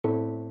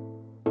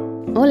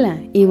Hola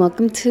y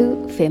welcome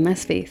to Fe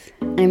Más Faith.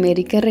 I'm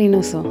Erika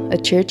Reynoso, a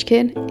church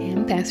kid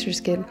and pastor's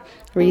kid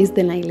raised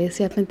in La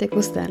Iglesia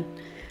Pentecostal.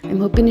 I'm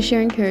hoping to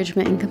share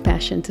encouragement and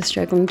compassion to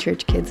struggling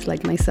church kids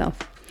like myself.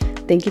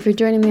 Thank you for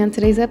joining me on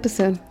today's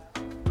episode.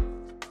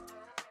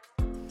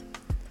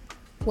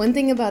 One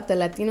thing about the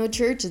Latino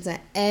church is that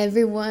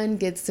everyone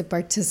gets to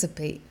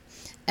participate.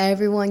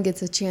 Everyone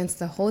gets a chance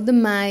to hold the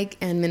mic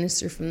and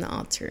minister from the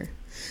altar.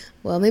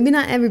 Well, maybe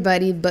not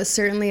everybody, but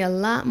certainly a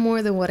lot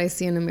more than what I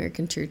see in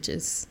American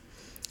churches.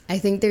 I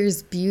think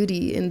there's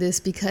beauty in this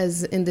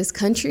because in this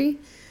country,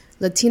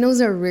 Latinos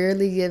are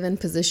rarely given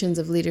positions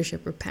of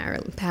leadership or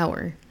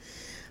power.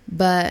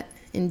 But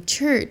in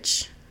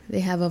church,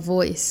 they have a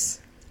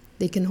voice.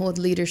 They can hold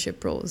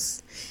leadership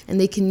roles, and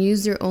they can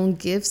use their own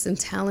gifts and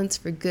talents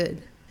for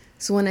good.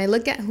 So when I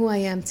look at who I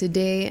am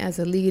today as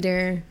a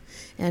leader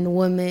and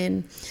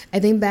woman, I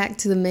think back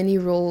to the many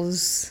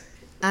roles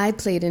I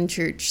played in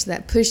church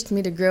that pushed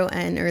me to grow at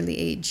an early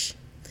age.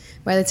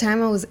 By the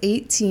time I was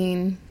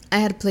 18, I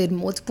had played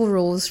multiple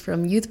roles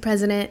from youth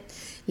president,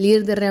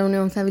 líder de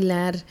reunión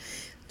familiar,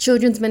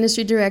 children's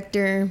ministry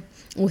director,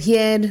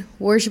 mujer,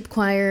 worship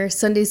choir,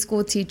 Sunday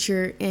school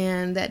teacher,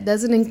 and that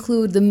doesn't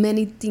include the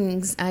many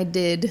things I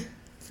did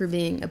for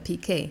being a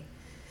PK.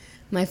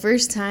 My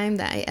first time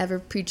that I ever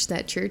preached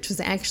at church was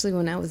actually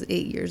when I was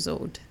 8 years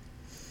old.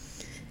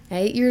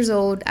 At 8 years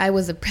old, I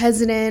was the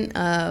president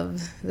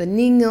of the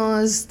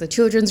Niños, the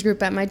children's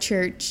group at my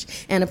church,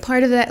 and a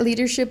part of that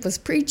leadership was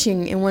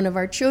preaching in one of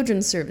our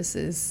children's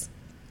services.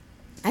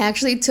 I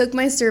actually took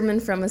my sermon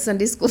from a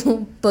Sunday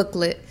school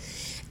booklet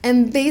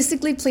and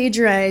basically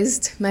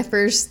plagiarized my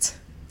first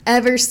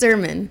ever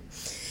sermon.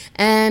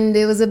 And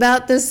it was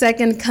about the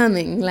second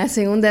coming, la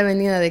segunda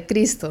venida de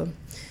Cristo.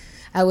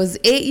 I was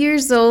 8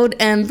 years old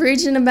and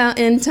preaching about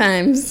end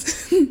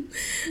times.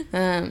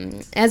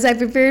 As I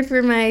prepared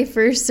for my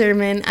first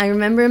sermon, I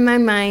remember in my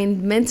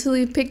mind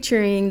mentally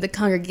picturing the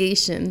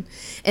congregation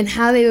and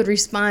how they would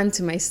respond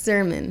to my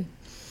sermon.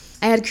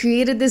 I had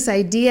created this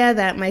idea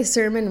that my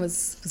sermon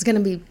was going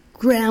to be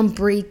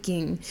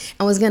groundbreaking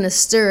and was going to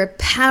stir a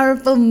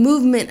powerful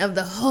movement of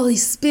the Holy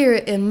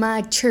Spirit in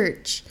my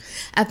church.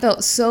 I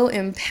felt so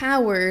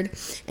empowered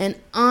and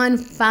on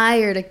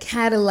fire to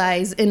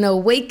catalyze an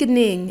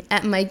awakening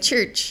at my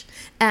church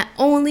at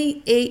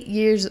only 8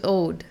 years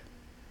old.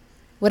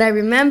 What I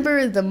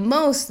remember the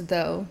most,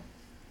 though,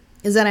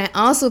 is that I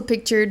also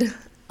pictured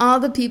all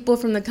the people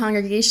from the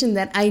congregation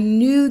that I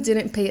knew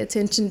didn't pay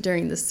attention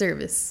during the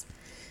service.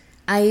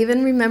 I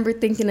even remember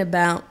thinking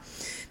about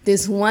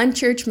this one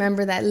church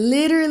member that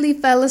literally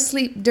fell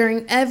asleep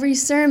during every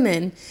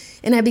sermon,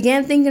 and I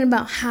began thinking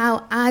about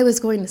how I was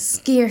going to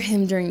scare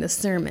him during the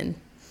sermon.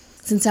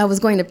 Since I was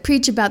going to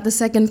preach about the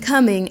second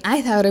coming,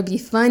 I thought it'd be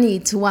funny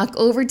to walk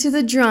over to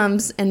the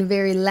drums and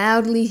very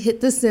loudly hit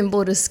the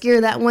cymbal to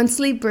scare that one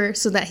sleeper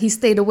so that he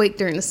stayed awake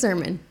during the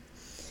sermon.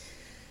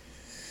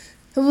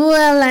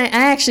 Well, I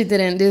actually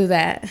didn't do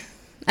that.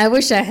 I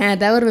wish I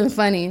had. That would have been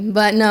funny.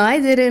 But no, I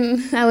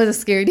didn't. I was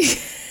a scaredy.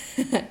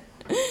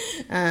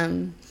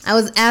 I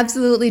was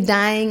absolutely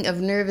dying of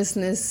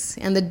nervousness,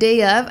 and the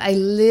day of, I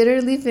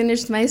literally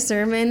finished my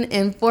sermon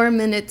in 4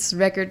 minutes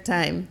record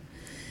time.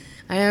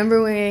 I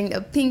remember wearing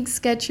a pink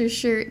Skechers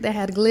shirt that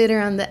had glitter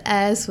on the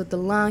S with the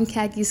long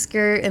khaki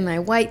skirt and my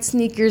white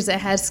sneakers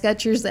that had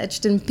Skechers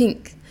etched in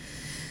pink.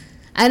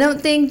 I don't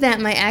think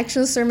that my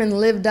actual sermon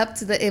lived up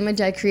to the image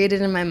I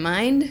created in my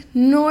mind,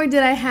 nor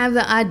did I have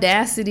the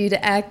audacity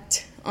to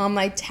act on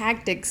my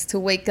tactics to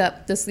wake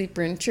up the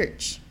sleeper in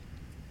church.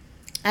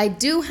 I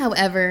do,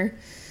 however,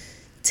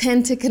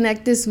 tend to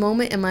connect this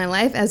moment in my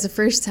life as the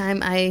first time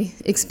I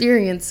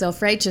experienced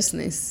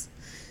self-righteousness.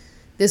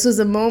 This was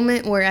a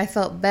moment where I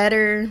felt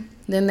better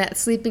than that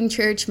sleeping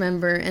church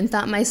member and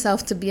thought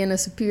myself to be in a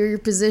superior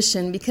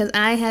position because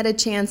I had a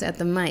chance at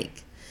the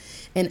mic.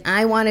 And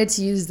I wanted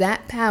to use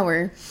that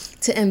power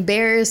to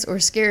embarrass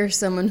or scare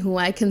someone who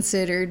I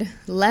considered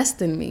less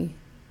than me.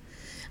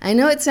 I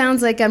know it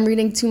sounds like I'm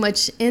reading too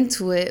much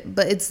into it,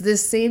 but it's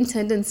this same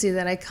tendency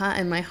that I caught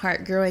in my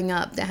heart growing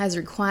up that has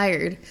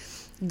required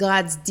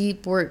God's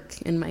deep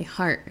work in my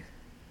heart.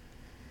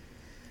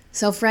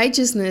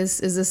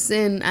 Self-righteousness is a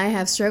sin I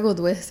have struggled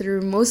with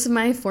through most of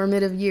my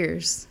formative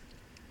years.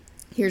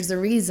 Here's the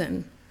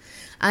reason.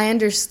 I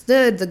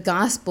understood the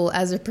gospel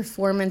as a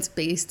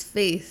performance-based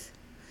faith.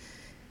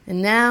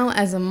 And now,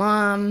 as a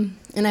mom,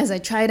 and as I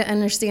try to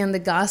understand the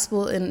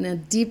gospel in a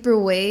deeper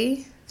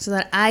way so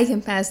that I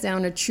can pass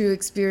down a true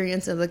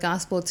experience of the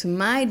gospel to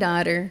my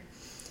daughter,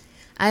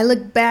 I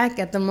look back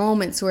at the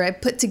moments where I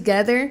put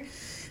together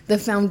the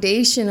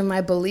foundation of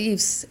my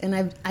beliefs, and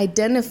I've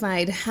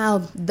identified how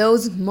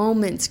those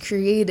moments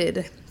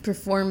created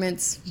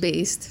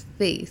performance-based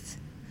faith.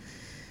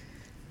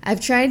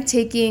 I've tried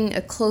taking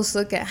a close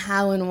look at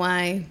how and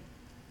why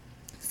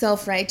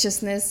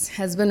self-righteousness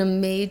has been a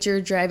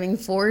major driving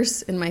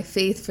force in my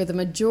faith for the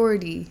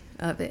majority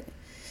of it.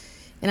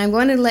 And I'm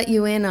going to let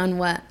you in on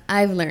what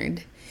I've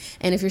learned.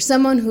 And if you're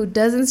someone who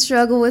doesn't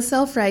struggle with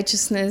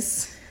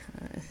self-righteousness,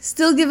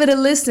 Still give it a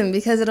listen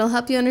because it'll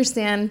help you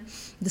understand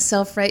the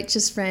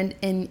self-righteous friend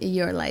in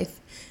your life.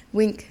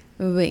 Wink,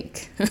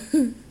 wink.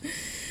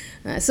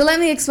 So let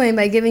me explain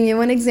by giving you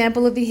one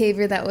example of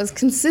behavior that was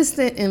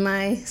consistent in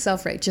my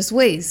self-righteous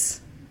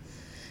ways.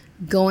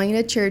 Going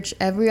to church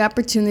every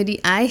opportunity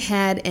I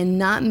had and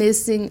not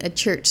missing a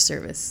church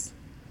service.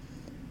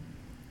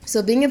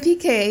 So being a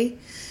PK,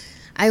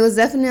 I was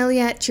definitely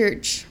at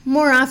church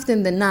more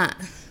often than not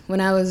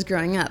when I was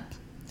growing up.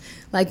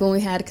 Like when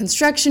we had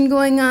construction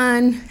going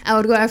on, I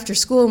would go after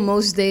school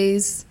most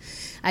days.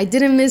 I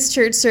didn't miss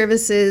church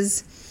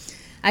services.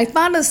 I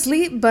fell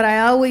asleep, but I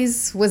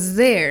always was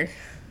there.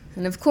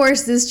 And of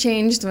course, this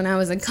changed when I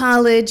was in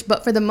college,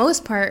 but for the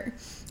most part,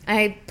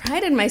 I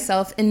prided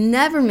myself in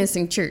never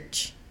missing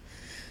church.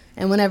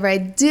 And whenever I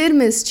did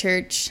miss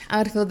church, I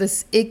would feel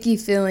this icky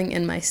feeling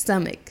in my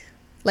stomach.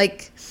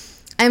 Like,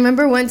 I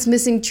remember once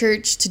missing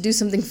church to do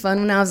something fun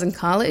when I was in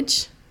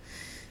college.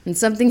 And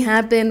something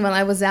happened while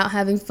I was out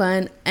having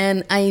fun,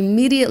 and I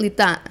immediately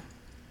thought,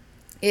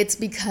 it's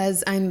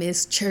because I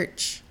missed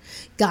church.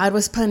 God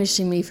was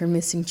punishing me for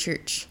missing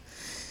church.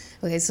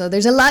 Okay, so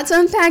there's a lot to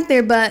unpack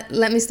there, but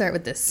let me start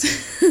with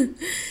this.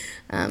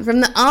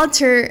 From the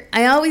altar,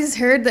 I always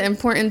heard the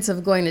importance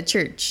of going to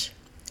church,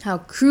 how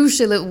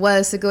crucial it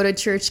was to go to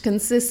church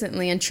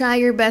consistently and try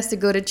your best to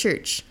go to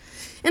church.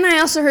 And I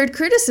also heard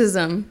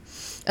criticism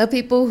of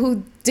people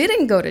who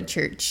didn't go to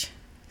church.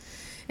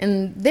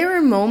 And there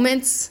were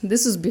moments,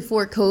 this was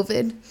before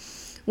COVID,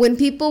 when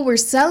people were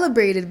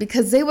celebrated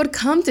because they would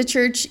come to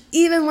church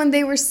even when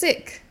they were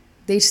sick.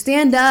 They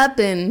stand up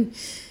and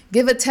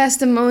give a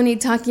testimony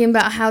talking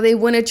about how they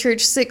went to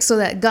church sick so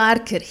that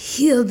God could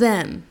heal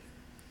them.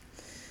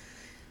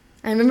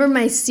 I remember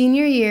my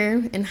senior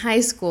year in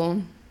high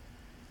school,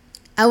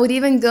 I would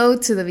even go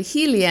to the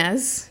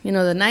vigilias,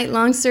 the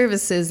night-long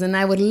services, and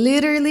I would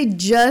literally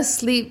just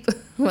sleep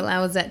while I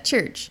was at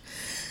church.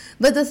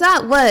 But the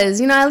thought was,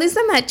 at least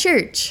I'm at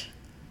church.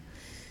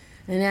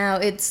 And now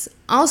it's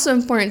also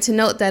important to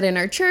note that in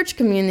our church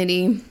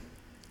community,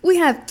 we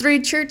have 3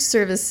 church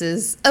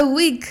services a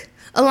week,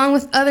 along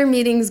with other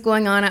meetings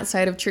going on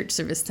outside of church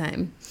service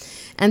time.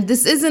 And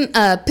this isn't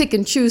a pick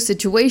and choose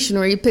situation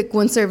where you pick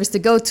one service to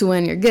go to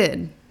and you're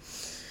good.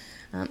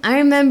 I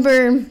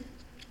remember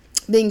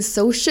being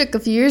so shook a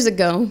few years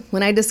ago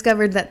when I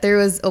discovered that there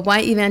was a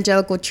white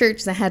evangelical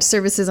church that had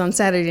services on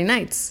Saturday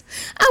nights.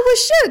 I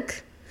was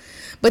shook.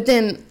 But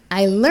then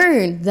I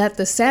learned that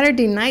the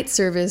Saturday night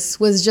service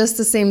was just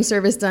the same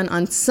service done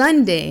on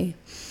Sunday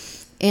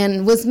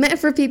and was meant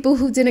for people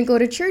who didn't go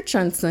to church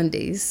on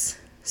Sundays.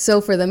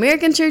 So for the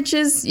American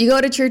churches, you go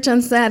to church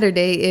on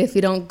Saturday if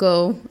you don't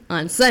go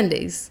on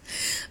Sundays.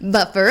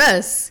 But for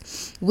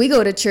us, we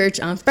go to church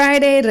on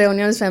Friday,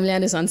 reuniones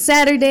familiares on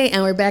Saturday,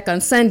 and we're back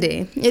on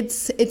Sunday.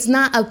 It's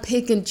not a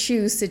pick and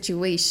choose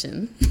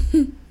situation.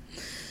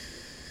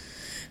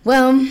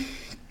 Well,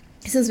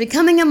 since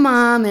becoming a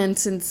mom and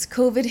since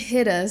COVID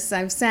hit us,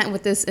 I've sat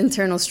with this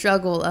internal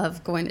struggle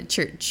of going to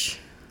church.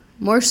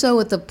 More so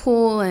with the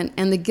pull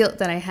and the guilt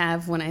that I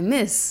have when I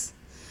miss.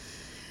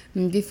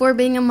 Before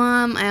being a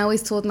mom, I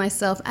always told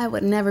myself I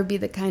would never be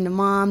the kind of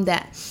mom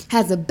that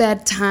has a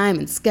bedtime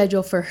and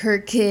schedule for her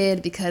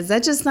kid because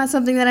that's just not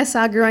something that I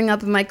saw growing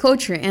up in my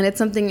culture, and it's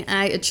something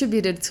I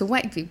attributed to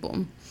white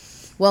people.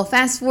 Well,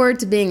 fast forward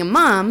to being a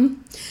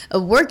mom, a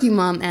working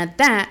mom at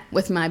that,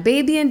 with my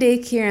baby in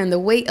daycare and the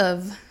weight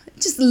of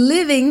just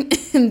living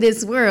in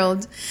this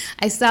world,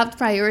 I stopped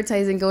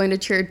prioritizing going to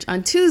church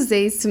on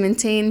Tuesdays to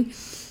maintain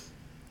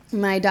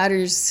my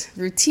daughter's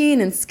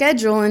routine and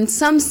schedule and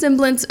some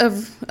semblance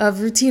of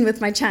routine with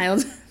my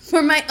child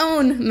for my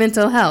own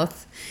mental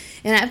health.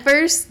 And at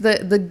first,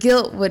 the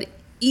guilt would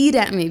eat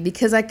at me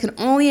because I could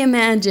only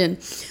imagine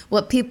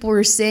what people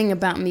were saying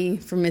about me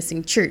for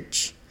missing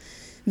church.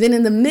 Then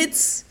in the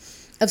midst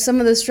of some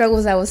of the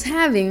struggles I was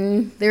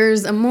having, there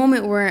was a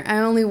moment where I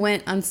only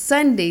went on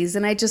Sundays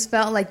and I just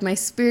felt like my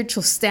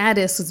spiritual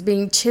status was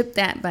being chipped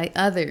at by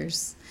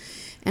others.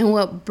 And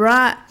what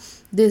brought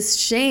this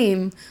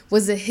shame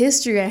was a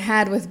history I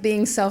had with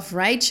being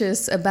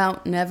self-righteous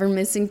about never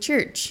missing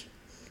church.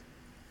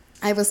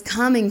 I was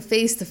coming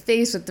face to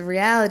face with the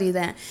reality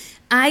that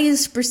I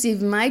used to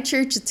perceive my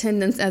church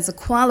attendance as a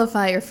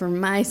qualifier for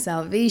my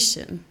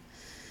salvation.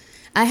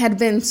 I had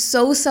been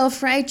so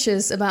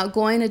self-righteous about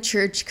going to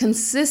church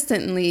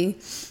consistently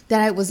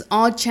that I was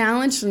all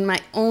challenged when my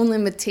own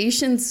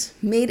limitations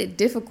made it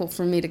difficult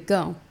for me to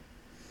go.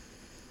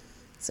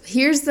 So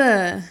here's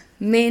the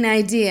main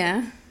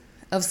idea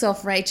of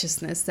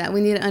self-righteousness that we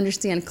need to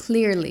understand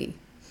clearly.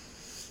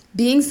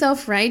 Being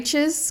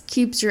self-righteous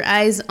keeps your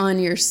eyes on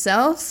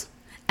yourself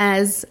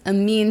as a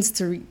means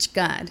to reach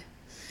God.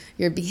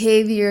 Your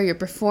behavior, your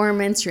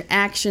performance, your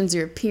actions,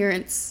 your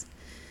appearance.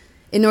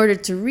 In order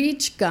to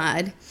reach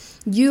God,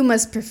 you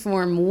must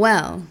perform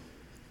well.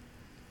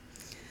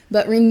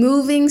 But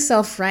removing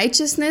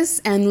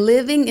self-righteousness and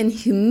living in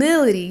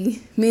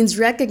humility means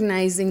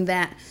recognizing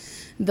that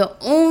the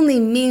only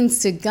means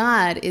to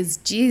God is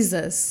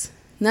Jesus.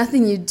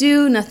 Nothing you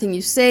do, nothing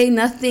you say,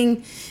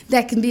 nothing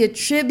that can be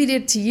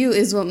attributed to you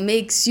is what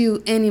makes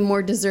you any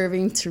more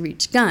deserving to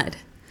reach God.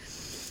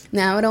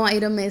 Now, I don't want you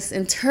to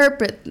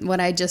misinterpret what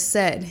I just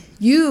said.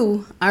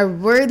 You are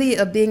worthy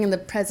of being in the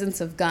presence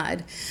of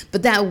God,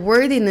 but that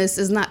worthiness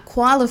is not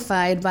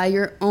qualified by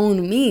your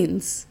own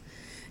means.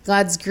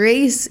 God's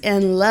grace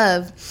and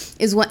love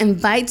is what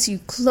invites you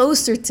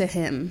closer to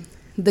Him.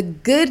 The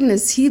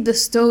goodness He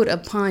bestowed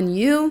upon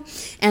you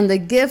and the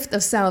gift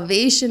of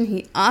salvation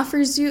He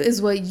offers you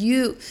is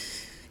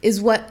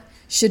what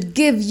should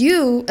give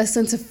you a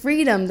sense of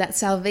freedom that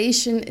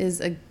salvation is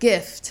a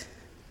gift,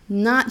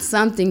 not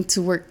something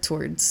to work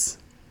towards.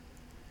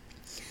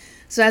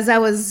 So as I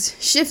was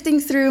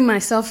shifting through my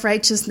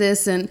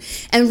self-righteousness and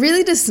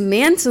really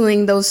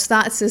dismantling those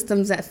thought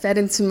systems that fed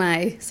into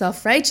my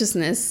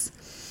self-righteousness,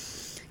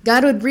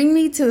 God would bring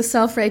me to the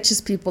self-righteous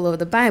people of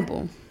the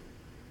Bible.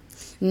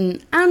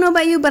 And I don't know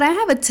about you, but I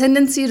have a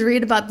tendency to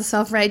read about the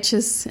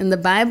self-righteous in the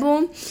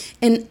Bible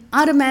and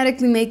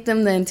automatically make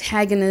them the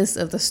antagonists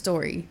of the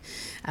story.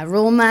 I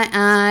roll my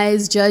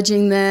eyes,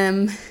 judging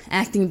them,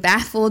 acting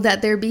baffled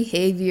at their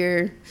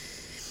behavior.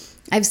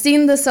 I've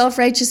seen the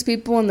self-righteous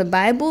people in the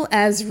Bible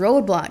as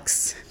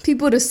roadblocks,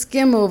 people to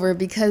skim over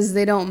because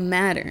they don't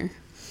matter.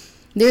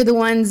 They're the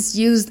ones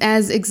used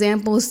as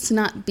examples to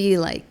not be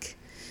like.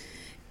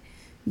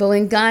 But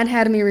when God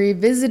had me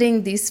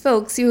revisiting these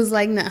folks, He was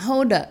like, "Now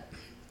hold up.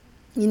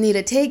 You need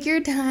to take your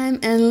time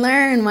and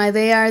learn why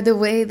they are the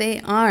way they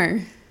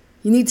are.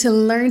 You need to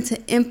learn to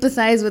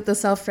empathize with the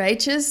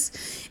self-righteous,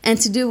 and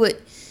to do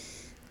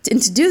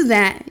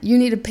that, you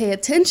need to pay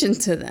attention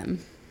to them."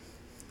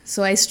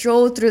 So I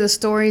strolled through the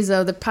stories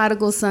of the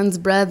prodigal son's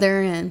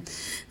brother and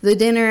the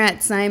dinner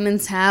at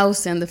Simon's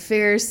house and the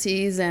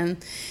Pharisees, and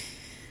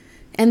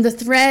the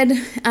thread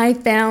I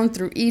found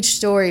through each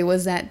story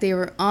was that they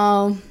were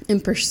all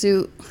in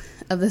pursuit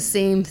of the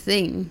same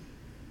thing: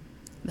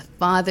 the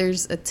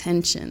Father's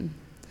attention.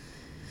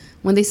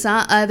 When they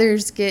saw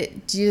others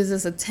get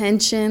Jesus'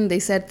 attention, they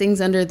said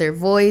things under their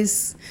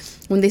voice.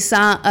 When they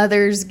saw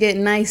others get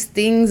nice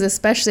things,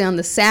 especially on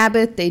the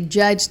Sabbath, they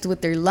judged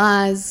with their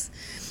laws.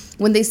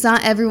 When they saw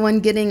everyone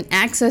getting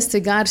access to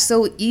God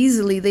so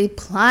easily, they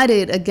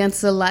plotted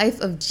against the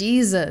life of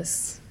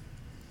Jesus.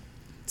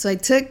 So I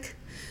took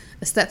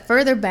a step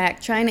further back,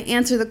 trying to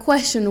answer the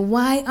question,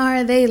 why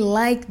are they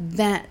like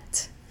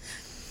that?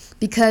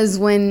 Because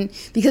we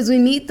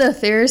meet the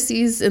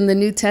Pharisees in the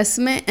New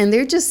Testament, and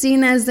they're just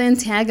seen as the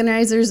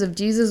antagonizers of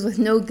Jesus with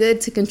no good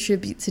to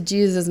contribute to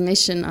Jesus'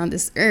 mission on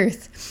this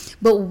earth.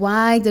 But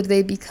why did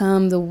they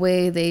become the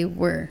way they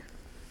were?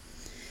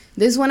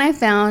 This one I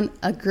found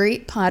a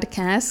great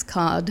podcast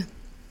called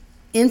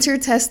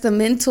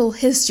Intertestamental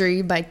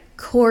History by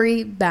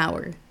Corey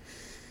Bauer.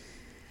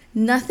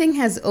 Nothing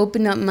has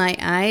opened up my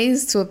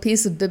eyes to a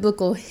piece of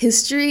biblical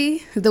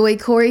history the way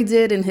Corey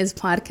did in his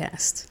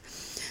podcast.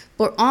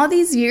 For all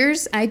these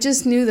years, I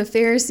just knew the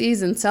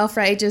Pharisees and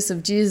self-righteous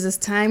of Jesus'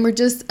 time were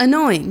just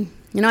annoying.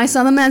 I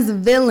saw them as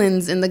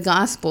villains in the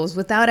Gospels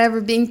without ever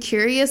being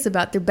curious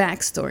about their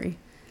backstory.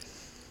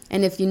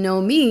 And if you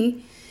know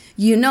me,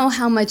 you know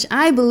how much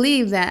I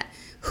believe that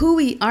who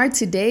we are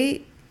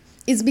today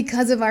is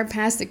because of our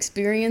past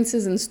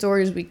experiences and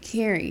stories we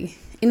carry.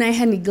 And I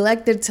had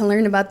neglected to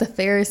learn about the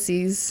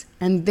Pharisees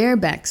and their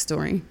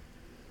backstory.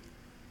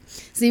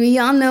 See, we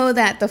all know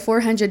that the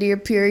 400-year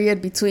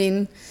period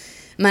between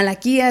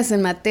Malachias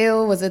and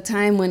Mateo was a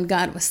time when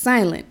God was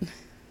silent.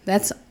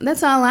 That's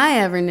all I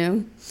ever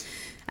knew.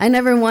 I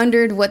never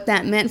wondered what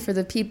that meant for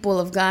the people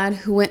of God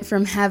who went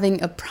from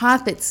having a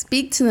prophet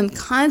speak to them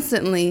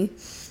constantly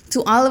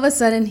to all of a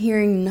sudden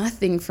hearing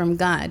nothing from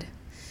God.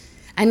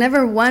 I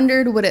never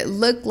wondered what it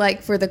looked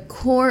like for the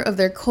core of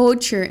their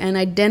culture and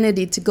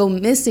identity to go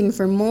missing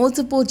for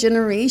multiple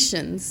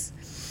generations.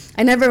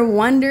 I never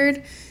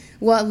wondered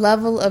what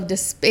level of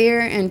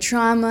despair and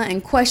trauma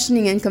and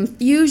questioning and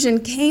confusion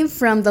came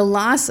from the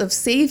loss of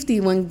safety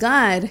when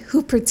God,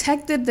 who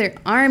protected their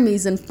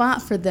armies and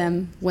fought for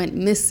them, went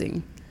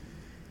missing.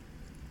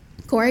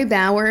 Corey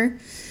Bauer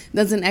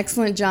does an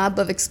excellent job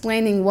of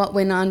explaining what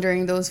went on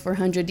during those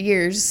 400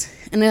 years,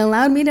 and it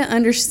allowed me to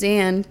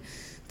understand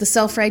the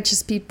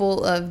self-righteous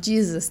people of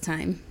Jesus'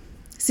 time.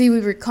 See, we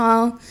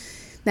recall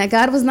that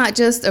God was not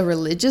just a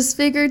religious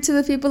figure to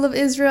the people of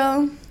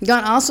Israel.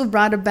 God also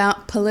brought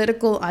about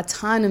political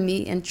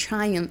autonomy and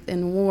triumph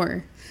in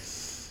war.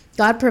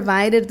 God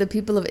provided the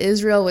people of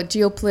Israel with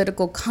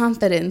geopolitical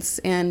confidence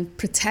and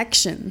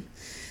protection.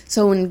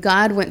 So when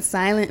God went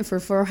silent for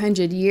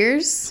 400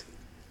 years,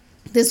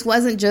 this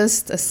wasn't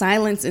just a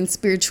silence in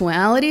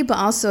spirituality, but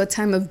also a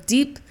time of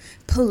deep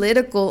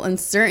political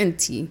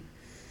uncertainty.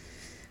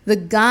 The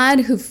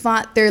God who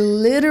fought their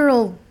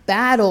literal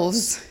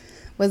battles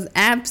was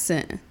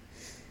absent.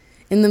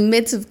 In the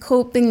midst of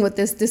coping with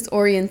this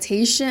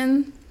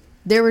disorientation,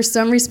 there were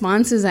some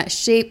responses that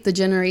shaped the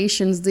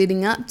generations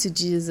leading up to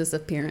Jesus'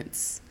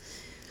 appearance.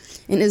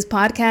 In his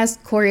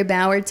podcast, Corey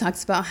Bauer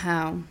talks about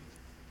how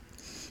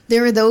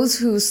there were those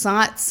who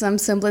sought some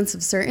semblance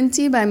of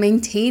certainty by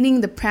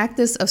maintaining the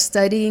practice of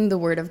studying the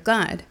Word of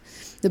God.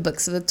 the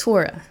books of the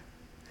Torah.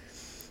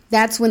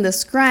 That's when the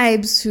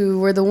scribes, who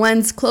were the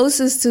ones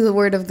closest to the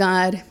word of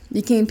God,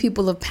 became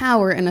people of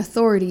power and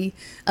authority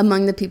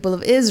among the people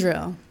of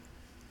Israel.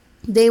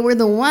 They were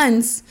the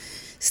ones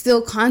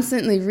still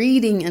constantly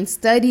reading and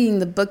studying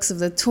the books of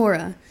the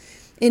Torah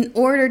in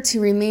order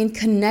to remain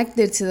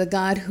connected to the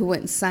God who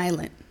went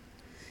silent.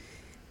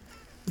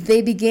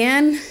 They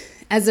began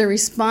as a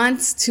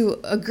response to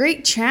a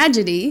great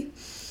tragedy,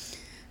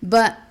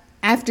 but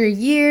after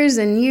years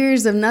and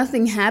years of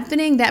nothing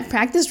happening, that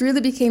practice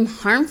really became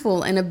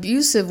harmful and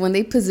abusive when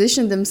they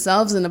positioned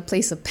themselves in a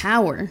place of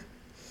power.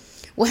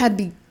 What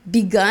had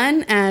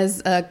begun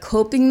as a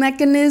coping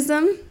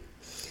mechanism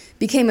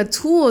became a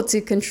tool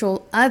to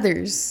control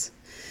others.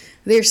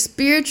 Their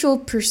spiritual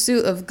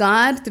pursuit of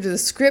God through the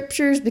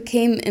scriptures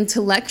became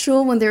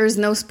intellectual when there was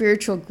no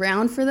spiritual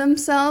ground for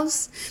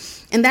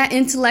themselves. And that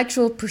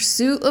intellectual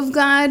pursuit of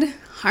God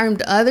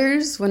harmed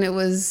others when it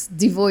was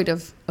devoid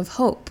of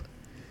hope.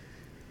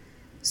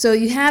 So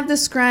you have the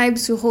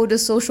scribes who hold a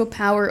social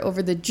power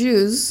over the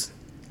Jews,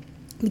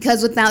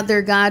 because without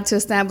their God to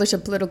establish a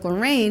political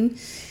reign,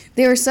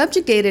 they were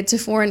subjugated to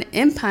foreign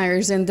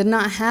empires and did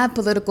not have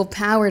political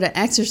power to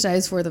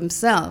exercise for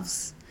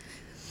themselves.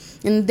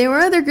 And there were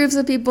other groups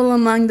of people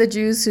among the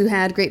Jews who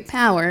had great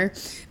power,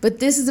 but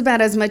this is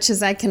about as much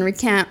as I can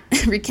recount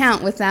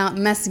without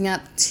messing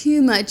up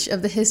too much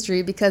of the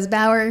history, because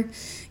Bauer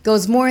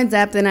goes more in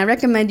depth, and I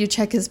recommend you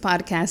check his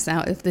podcast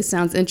out if this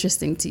sounds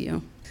interesting to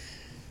you.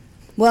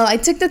 Well, I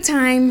took the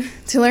time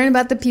to learn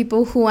about the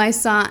people who I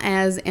saw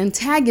as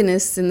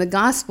antagonists in the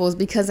Gospels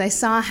because I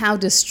saw how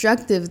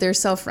destructive their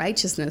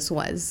self-righteousness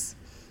was.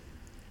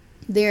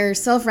 Their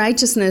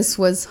self-righteousness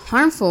was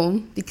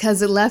harmful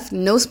because it left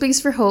no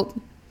space for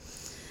hope,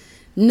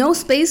 no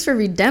space for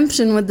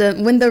redemption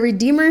when the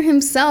Redeemer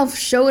himself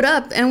showed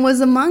up and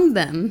was among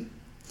them.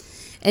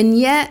 And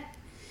yet,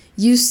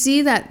 you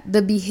see that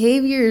the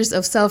behaviors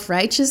of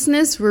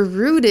self-righteousness were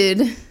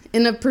rooted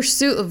in a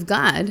pursuit of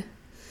God.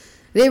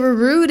 They were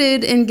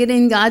rooted in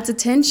getting God's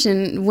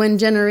attention when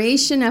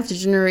generation after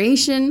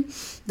generation,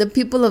 the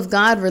people of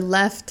God were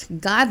left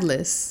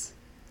godless.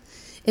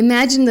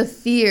 Imagine the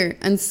fear,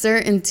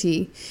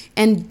 uncertainty,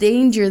 and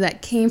danger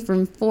that came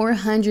from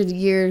 400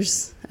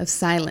 years of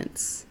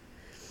silence.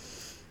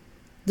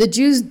 The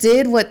Jews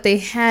did what they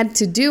had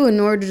to do in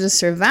order to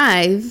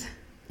survive,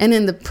 and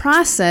in the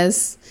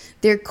process,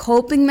 their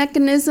coping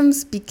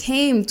mechanisms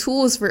became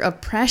tools for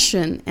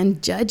oppression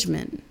and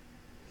judgment.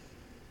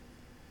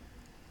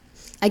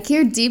 I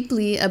care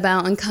deeply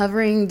about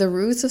uncovering the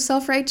roots of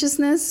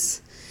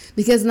self-righteousness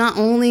because not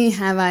only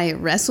have I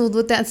wrestled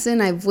with that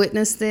sin, I've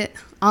witnessed it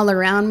all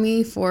around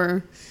me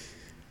for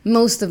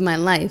most of my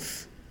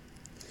life.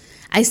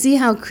 I see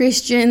how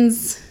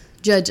Christians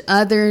judge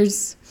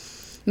others,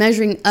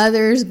 measuring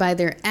others by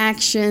their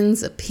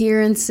actions,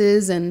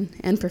 appearances,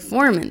 and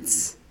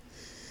performance.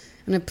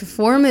 And a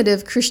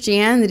performative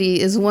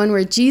Christianity is one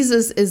where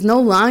Jesus is no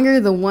longer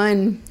the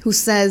one who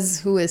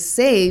says who is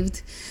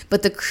saved,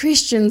 but the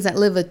Christians that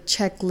live a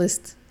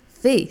checklist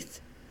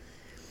faith.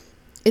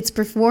 It's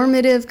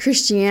performative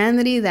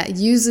Christianity that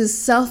uses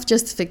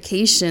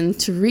self-justification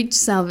to reach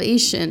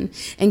salvation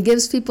and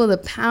gives people the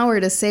power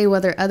to say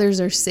whether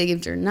others are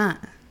saved or not.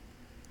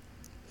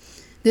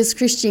 This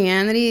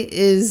Christianity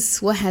is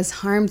what has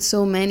harmed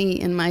so many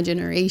in my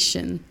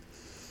generation.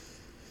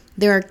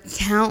 There are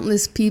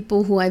countless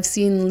people who I've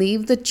seen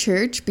leave the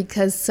church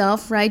because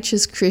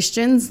self-righteous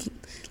Christians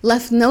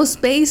left no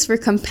space for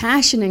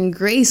compassion and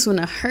grace when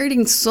a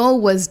hurting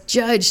soul was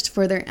judged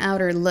for their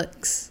outer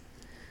looks.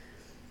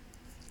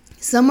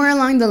 Somewhere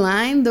along the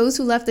line, those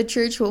who left the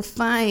church will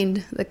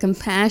find the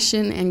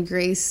compassion and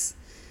grace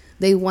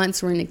they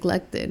once were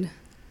neglected.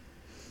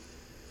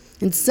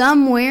 And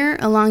somewhere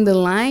along the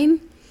line,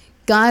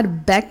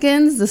 God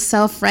beckons the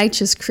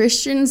self-righteous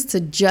Christians to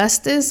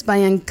justice by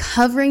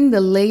uncovering the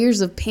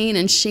layers of pain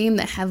and shame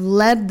that have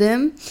led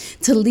them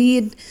to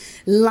lead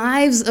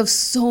lives of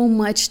so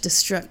much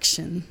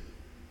destruction.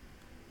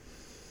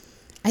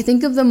 I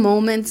think of the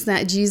moments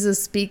that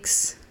Jesus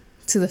speaks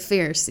to the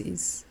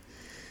Pharisees.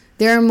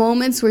 There are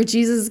moments where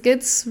Jesus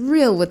gets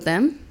real with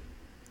them.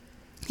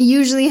 He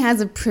usually has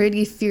a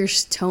pretty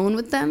fierce tone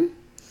with them.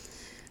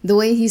 The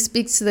way he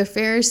speaks to the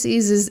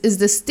Pharisees is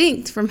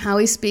distinct from how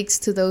he speaks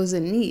to those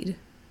in need.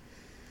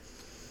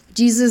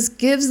 Jesus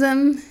gives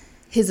them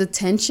his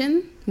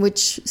attention,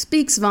 which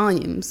speaks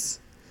volumes.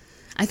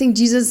 I think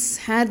Jesus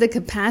had the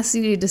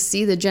capacity to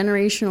see the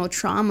generational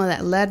trauma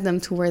that led them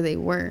to where they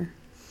were.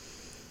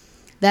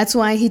 That's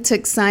why he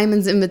took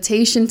Simon's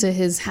invitation to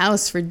his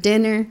house for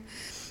dinner.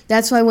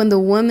 That's why when the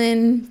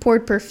woman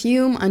poured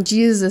perfume on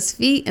Jesus'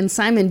 feet and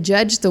Simon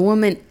judged the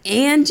woman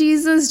and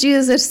Jesus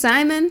said,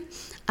 "Simon,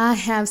 I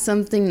have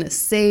something to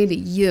say to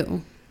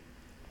you."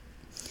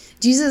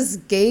 Jesus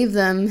gave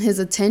them his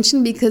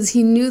attention because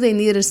he knew they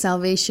needed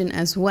salvation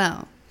as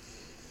well.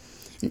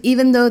 And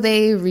even though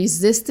they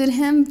resisted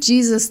him,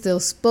 Jesus still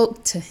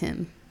spoke to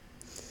him.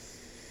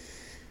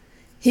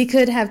 He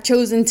could have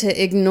chosen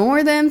to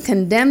ignore them,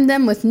 condemn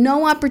them with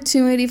no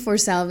opportunity for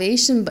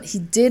salvation, but he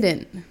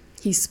didn't.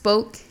 He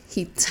spoke,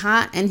 He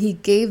taught, and he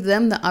gave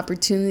them the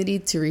opportunity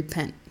to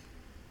repent.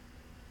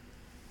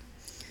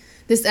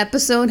 This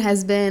episode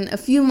has been a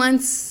few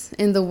months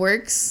in the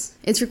works.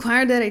 It's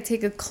required that I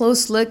take a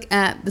close look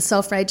at the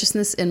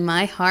self-righteousness in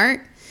my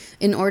heart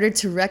in order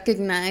to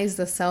recognize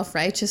the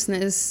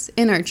self-righteousness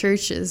in our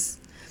churches.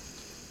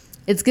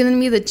 It's given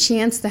me the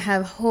chance to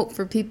have hope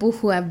for people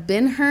who have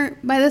been hurt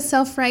by the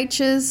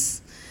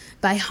self-righteous,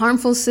 by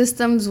harmful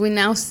systems we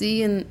now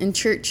see in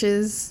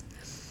churches.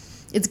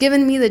 It's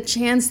given me the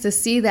chance to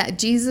see that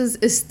Jesus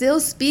is still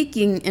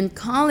speaking and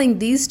calling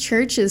these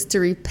churches to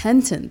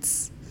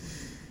repentance.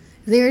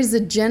 There's a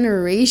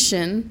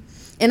generation,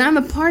 and I'm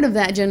a part of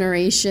that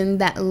generation,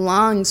 that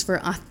longs for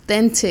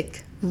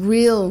authentic,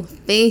 real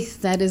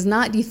faith that is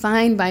not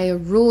defined by a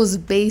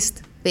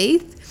rules-based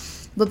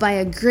faith, but by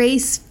a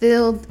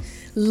grace-filled,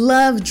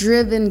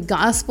 love-driven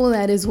gospel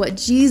that is what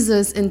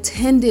Jesus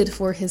intended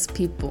for his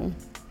people.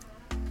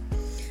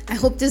 I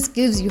hope this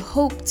gives you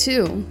hope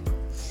too.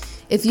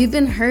 If you've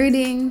been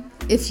hurting,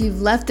 if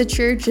you've left the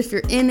church, if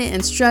you're in it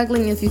and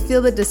struggling, if you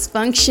feel the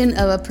dysfunction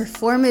of a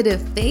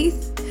performative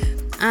faith,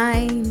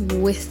 I'm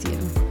with you.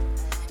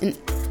 And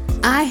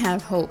I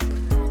have hope.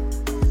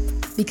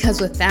 Because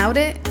without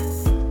it,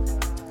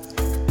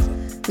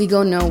 we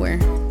go nowhere.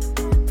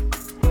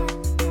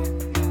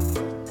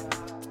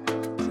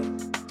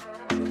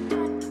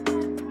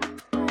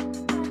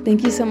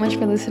 Thank you so much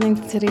for listening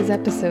to today's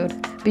episode.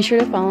 Be sure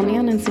to follow me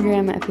on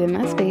Instagram at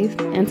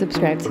FitMassFaith and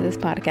subscribe to this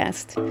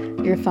podcast.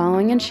 Your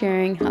following and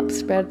sharing helps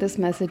spread this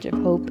message of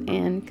hope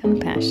and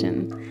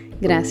compassion.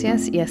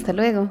 Gracias y hasta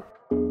luego.